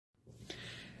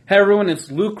Hey everyone, it's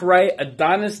Luke Wright,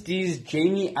 Adonis Dees,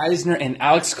 Jamie Eisner, and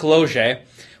Alex Kaloje.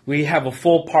 We have a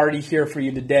full party here for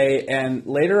you today, and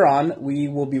later on we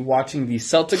will be watching the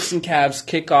Celtics and Cavs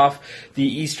kick off the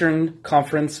Eastern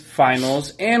Conference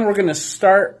Finals, and we're going to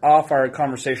start off our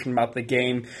conversation about the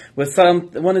game with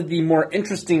one of the more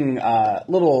interesting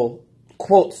little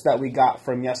quotes that we got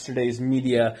from yesterday's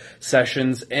media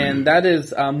sessions, and that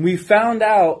is we found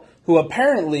out who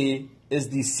apparently is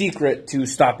the secret to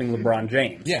stopping LeBron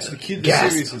James. Yes, the key to the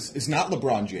series is not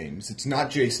LeBron James. It's not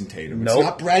Jason Tatum. Nope. It's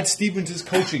not Brad Stevens'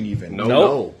 coaching even.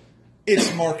 Nope.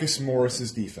 It's Marcus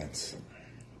Morris's defense.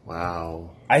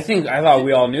 Wow. I thought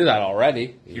we all knew that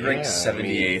already. He ranked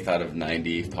 78th out of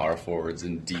 90 power forwards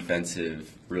in defensive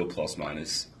real plus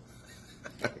minus.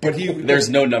 But There's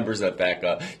no numbers that back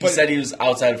up. He said he was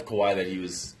outside of Kawhi that he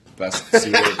was best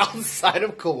suited. Outside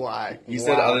of Kawhi. He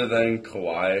said other than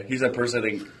Kawhi. He's a person I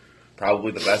think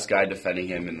probably the best guy defending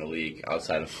him in the league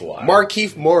outside of Kawhi.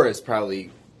 Markieff Morris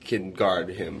probably can guard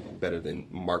him better than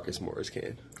Marcus Morris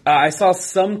can. I saw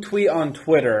some tweet on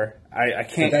Twitter. I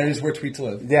can't. that is where tweets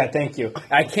live. Yeah, thank you.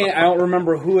 I don't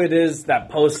remember who it is that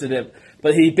posted it,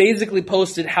 but he basically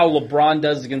posted how LeBron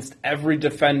does against every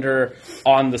defender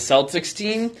on the Celtics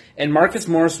team, and Marcus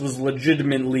Morris was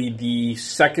legitimately the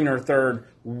second or third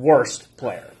worst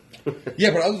player. Yeah,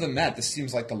 but other than that, this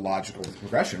seems like the logical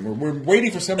progression. We're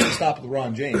waiting for somebody to stop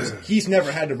LeBron James. He's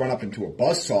never had to run up into a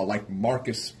buzzsaw like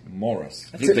Marcus Morris.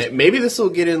 Maybe this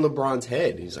will get in LeBron's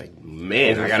head. He's like,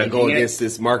 man, I got to go against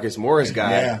this Marcus Morris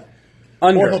guy. Yeah.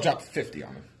 Under. Or he'll drop 50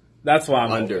 on him. That's why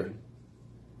I'm Under.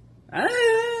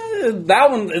 That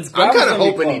one. I'm kind of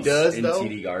hoping he does, in though.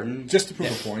 TD Garden. Just to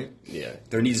prove a point. Yeah.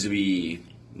 There needs to be,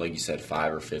 like you said,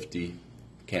 5 or 50.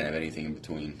 Can't have anything in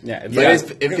between. Yeah, But if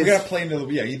We're it's, gonna play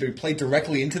either play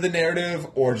directly into the narrative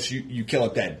or just you kill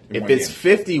it dead. in if one it's game.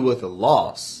 50 with a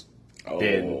loss, Oh,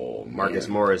 then Marcus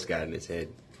man. Morris got in his head.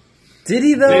 Did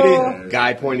he though?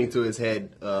 Guy pointing to his head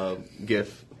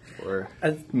gif or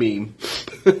meme.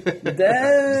 Does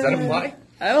that apply?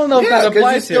 I don't know if Yeah, that because you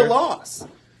applies still here. lost.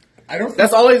 I don't.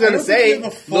 That's all he's gonna I don't think say. we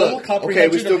have a full Look, okay,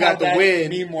 comprehension we still of how got the that win.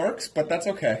 Meme works, but that's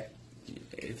okay.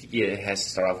 Yeah, it has to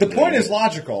start off The with point a- is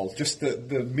logical. Just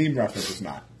the meme reference is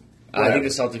not. I think the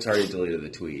Celtics already deleted the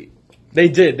tweet. They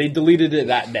did. They deleted it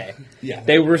that day. Yeah.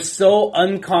 They were so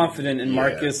unconfident in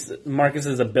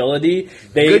Marcus's ability.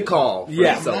 Good call. For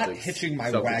Yeah. the I'm not Celtics. hitching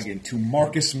my Celtics. wagon to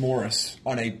Marcus Morris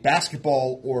on a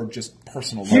basketball or just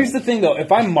personal Here's level. the thing, though.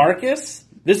 If I'm Marcus,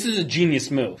 this is a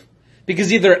genius move.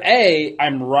 Because either A,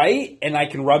 I'm right and I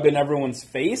can rub in everyone's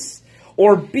face,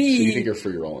 or B... So you think you're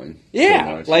free rolling?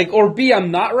 yeah. Or B,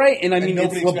 I'm not right, and I mean,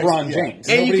 it's nobody LeBron expects- yeah. James.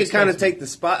 And you Nobody could kind of expects take the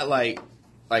spotlight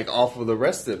off of the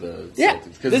rest of the Yeah.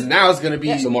 Because This- now it's going to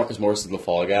be... So Marcus Morris is the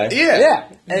fall guy? Yeah.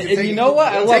 And you know what?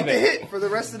 I He'll love take the it. hit for the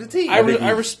rest of the team. I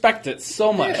respect it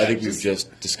so much. I think we've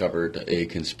just discovered a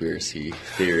conspiracy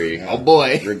theory Oh,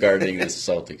 boy. regarding the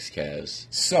Celtics Cavs.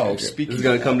 So, This speaking is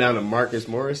going to of come down to Marcus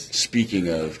Morris. Speaking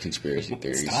of conspiracy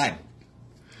theories, it's time.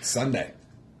 Sunday.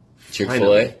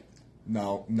 Chick-fil-A?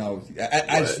 No.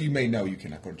 As you may know, you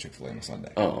cannot go to Chick-fil-A on a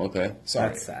Sunday. Oh, okay. Sorry.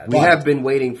 That's sad. We But have been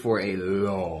waiting for a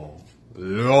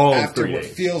long after 3 what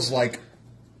days. feels like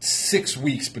 6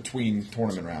 weeks between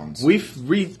tournament rounds. We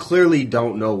clearly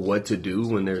don't know what to do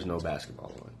when there's no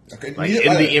basketball on. Okay, Like,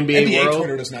 in the NBA world,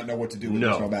 Twitter does not know what to do when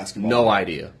there's no basketball. no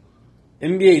idea.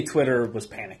 NBA Twitter was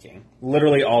panicking.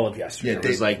 Literally all of yesterday. Yeah,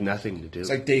 There's like nothing to do. It's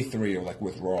like day 3 of like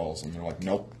withdrawals, and they're like,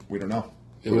 nope, we don't know.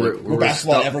 We're Will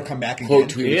basketball stuck. ever come back again? Quote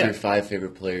tweet with Yeah. your 5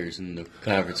 favorite players in the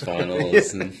conference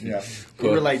finals. And Yeah. We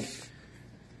were like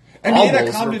NBA.com almost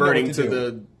didn't know reverting what to do.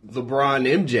 the LeBron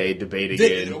MJ debate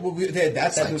They- again.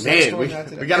 that's Like, who's man, story we not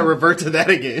today. got to revert to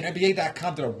that again.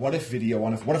 NBA.com did a what if video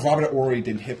on what if Robert Horry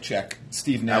did hip check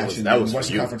Steve Nash was- in that the was for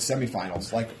Western you. Conference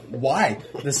semifinals. Like, why?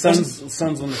 The Suns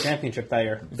won the championship that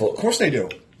year. Of course they do,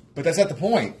 but that's not the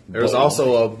point. There was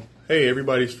also a hey,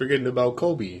 everybody's forgetting about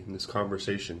Kobe in this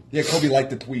conversation. Yeah, Kobe liked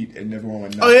the tweet, and everyone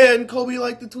went Oh nuts. yeah, and Kobe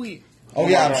liked the tweet. Oh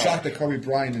yeah, I'm shocked that Kobe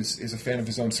Bryant is a fan of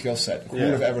his own skill set. Who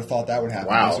would have ever thought that would happen?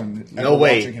 Wow, Based on no ever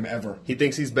way. watching him ever. He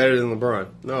thinks he's better than LeBron.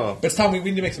 No. But it's time we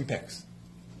need to make some picks.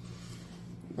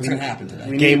 What's going to happen today?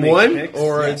 We Game need to make one picks.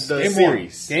 or Yes, the game one.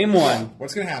 series? Game one.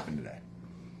 What's going to happen today?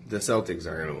 The Celtics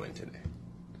are going to win today.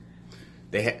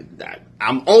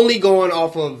 I'm only going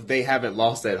off of they haven't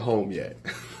lost at home yet.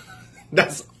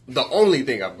 That's the only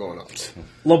thing I'm going off.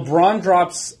 LeBron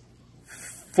drops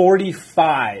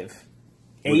 45,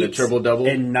 With a 8, triple-double?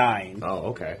 and 9. Oh,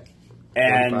 okay.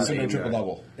 And 45, So no 8, triple 9.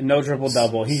 double. no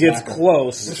triple-double. He gets Slacker.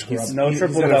 close. Scrub. No He's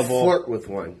gonna triple-double. flirt with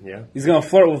one, yeah. He's going to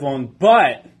flirt with one,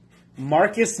 but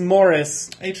Marcus Morris.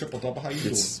 Hey, triple double. How you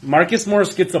doing? Marcus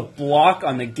Morris gets a block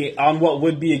on on what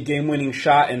would be a game-winning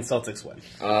shot, and Celtics win.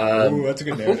 Ooh, that's a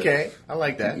good narrative. Okay, I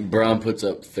like that. Brown puts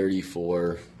up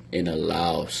 34 in a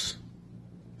louse.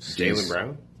 Jaylen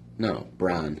Brown? No,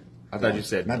 Brown. I thought you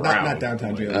said Not Brown.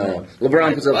 downtown Jaylen Brown.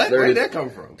 LeBron puts up What? 30, Where did that come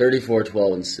from? 34,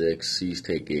 12, and 6. Seas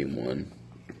take game 1.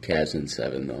 Cavs in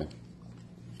 7, though.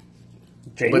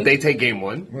 Jamie? But they take game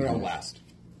 1. We're on last.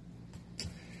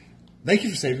 Thank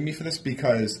you for saving me for this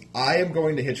because I am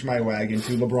going to hitch my wagon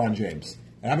to LeBron James.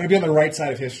 And I'm going to be on the right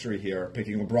side of history here,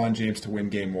 picking LeBron James to win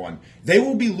game 1. They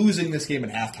will be losing this game at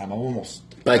halftime.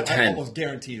 By I 10. almost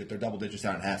guarantee that they're double digits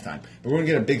down at halftime. But we're going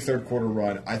to get a big third quarter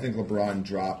run. I think LeBron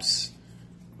drops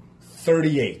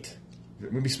 38. I'm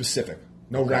going to be specific.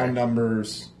 No round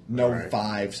numbers, no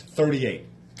fives. 38.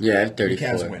 Yeah, The 34.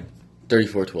 Cavs win.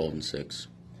 34, 12, and 6.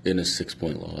 In a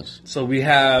 6-point loss. So we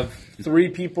have 3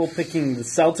 people picking the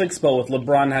Celtics, but with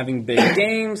LeBron having big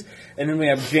games, and then we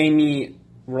have Jamie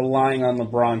relying on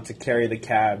LeBron to carry the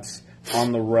Cavs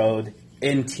on the road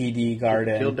in TD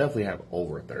Garden. He'll definitely have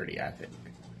over 30, I think.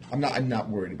 I'm not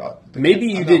worried about. Maybe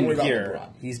you I'm not didn't worried about hear. LeBron.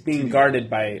 He's being guarded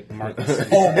by Marcus.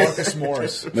 Oh, Marcus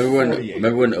Morris.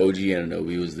 Remember when OG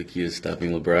Anunoby was the key to stopping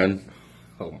LeBron?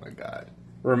 Oh, my God.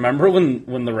 Remember when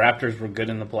the Raptors were good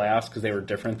in the playoffs because they were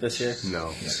different this year?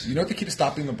 No. You know what the key to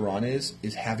stopping LeBron is?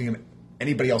 Is having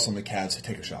anybody else on the Cavs to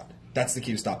take a shot. That's the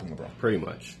key to stopping LeBron. Pretty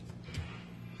much.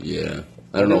 Yeah.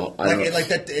 I don't know. Like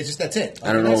that. It's just that's it.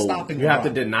 I don't That's know. Stopping You have to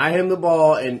LeBron. deny him the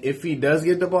ball, and if he does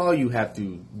get the ball, you have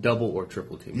to double or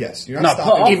triple team. Yes, you're No, not put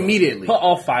stopping all, Immediately. Put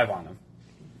all 5 on him.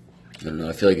 I don't know.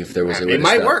 I feel like if there was a way It to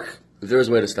might stop, work. If there was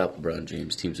a way to stop LeBron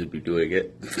James, teams would be doing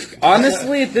it.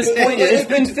 Honestly, at this point, it's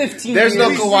been 15 There's years. no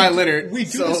Kawhi Leonard. We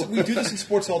do this in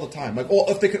sports all the time. Like, well,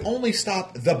 if they could only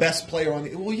stop the best player on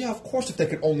the well, yeah, of course, if they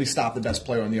could only stop the best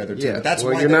player on the other team. Yeah, But that's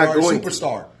well, why you're they not are a going to.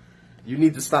 superstar. You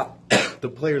need to stop the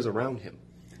players around him.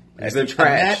 They're And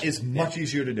trash. that is much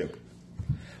easier to do.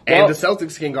 And Well- the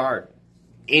Celtics can guard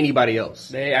anybody else.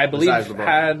 They, I believe, besides LeBron.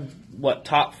 had,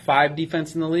 top 5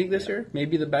 defense in the league this year?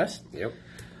 Maybe the best? Yep.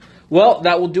 Well,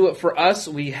 that will do it for us.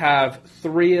 We have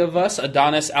 3 of us,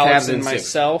 Adonis, Alex, Cavs and in 6.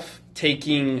 myself,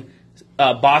 taking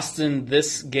Boston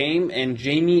this game, and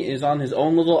Jamie is on his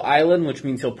own little island, which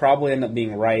means he'll probably end up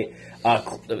being right.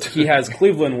 He has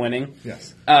Cleveland winning.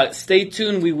 Yes. Stay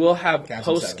tuned. We will have Cavs in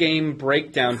post-game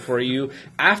breakdown for you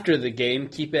after the game.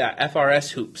 Keep it at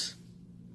FRS Hoops.